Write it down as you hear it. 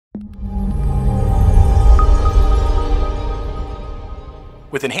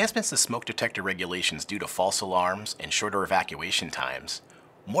With enhancements to smoke detector regulations due to false alarms and shorter evacuation times,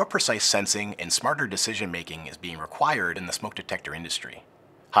 more precise sensing and smarter decision-making is being required in the smoke detector industry.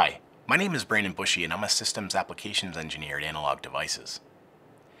 Hi, my name is Brandon Bushy and I'm a Systems Applications Engineer at Analog Devices.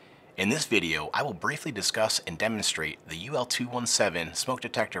 In this video, I will briefly discuss and demonstrate the UL-217 smoke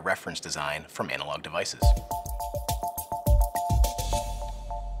detector reference design from Analog Devices.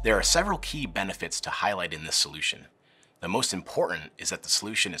 There are several key benefits to highlight in this solution. The most important is that the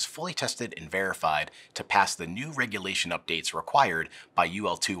solution is fully tested and verified to pass the new regulation updates required by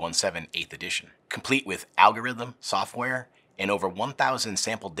UL-217 8th edition. Complete with algorithm, software, and over 1,000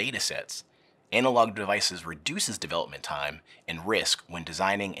 sample datasets, Analog Devices reduces development time and risk when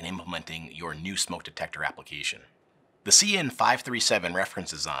designing and implementing your new smoke detector application. The CN537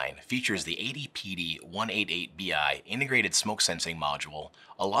 reference design features the ADPD-188BI integrated smoke sensing module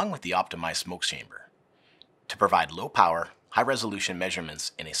along with the optimized smoke chamber to provide low power, high resolution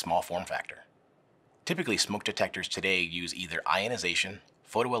measurements in a small form factor. Typically, smoke detectors today use either ionization,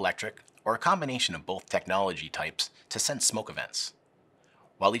 photoelectric, or a combination of both technology types to sense smoke events.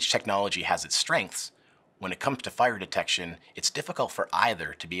 While each technology has its strengths, when it comes to fire detection, it's difficult for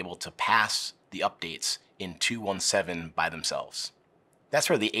either to be able to pass the updates in 217 by themselves. That's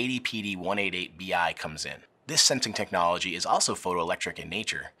where the ADPD-188BI comes in. This sensing technology is also photoelectric in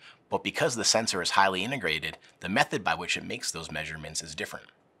nature, but because the sensor is highly integrated, the method by which it makes those measurements is different.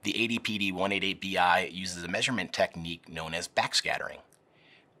 The ADPD-188BI uses a measurement technique known as backscattering.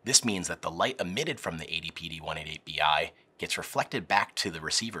 This means that the light emitted from the ADPD-188BI gets reflected back to the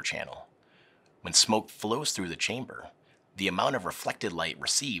receiver channel. When smoke flows through the chamber, the amount of reflected light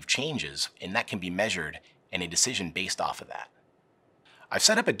received changes, and that can be measured and a decision based off of that. I've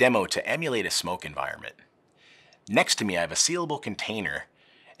set up a demo to emulate a smoke environment. Next to me, I have a sealable container,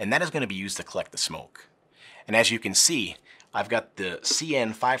 and that is going to be used to collect the smoke. And as you can see, I've got the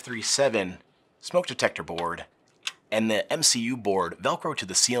CN537 smoke detector board and the MCU board Velcro to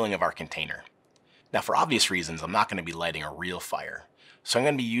the ceiling of our container. Now, for obvious reasons, I'm not going to be lighting a real fire, so I'm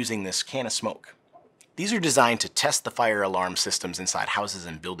going to be using this can of smoke. These are designed to test the fire alarm systems inside houses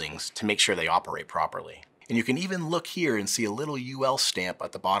and buildings to make sure they operate properly. And you can even look here and see a little UL stamp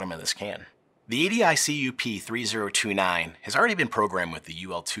at the bottom of this can. The ADI CUP3029 has already been programmed with the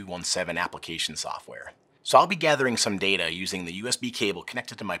UL-217 application software. So I'll be gathering some data using the USB cable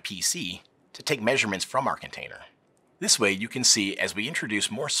connected to my PC to take measurements from our container. This way you can see as we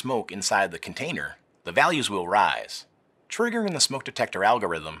introduce more smoke inside the container, the values will rise, triggering the smoke detector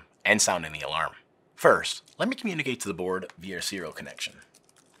algorithm and sounding the alarm. First, let me communicate to the board via serial connection.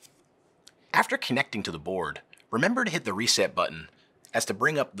 After connecting to the board, remember to hit the reset button as to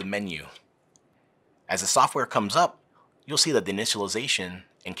bring up the menu. As the software comes up, you'll see that the initialization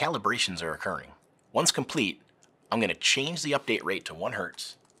and calibrations are occurring. Once complete, I'm going to change the update rate to 1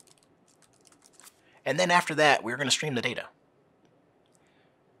 Hz. And then after that, we're going to stream the data.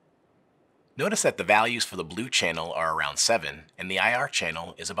 Notice that the values for the blue channel are around 7 and the IR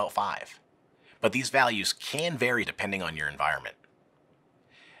channel is about 5. But these values can vary depending on your environment.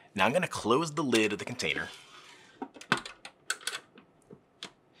 Now I'm going to close the lid of the container.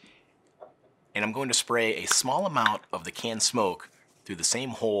 And I'm going to spray a small amount of the canned smoke through the same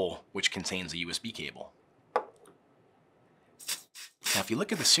hole which contains the USB cable. Now if you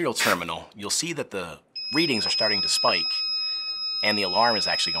look at the serial terminal, you'll see that the readings are starting to spike and the alarm is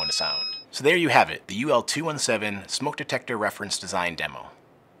actually going to sound. So there you have it, the UL-217 smoke detector reference design demo.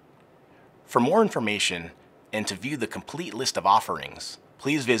 For more information and to view the complete list of offerings,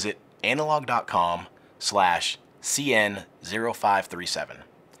 please visit analog.com/CN0537.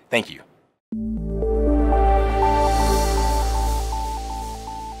 Thank you.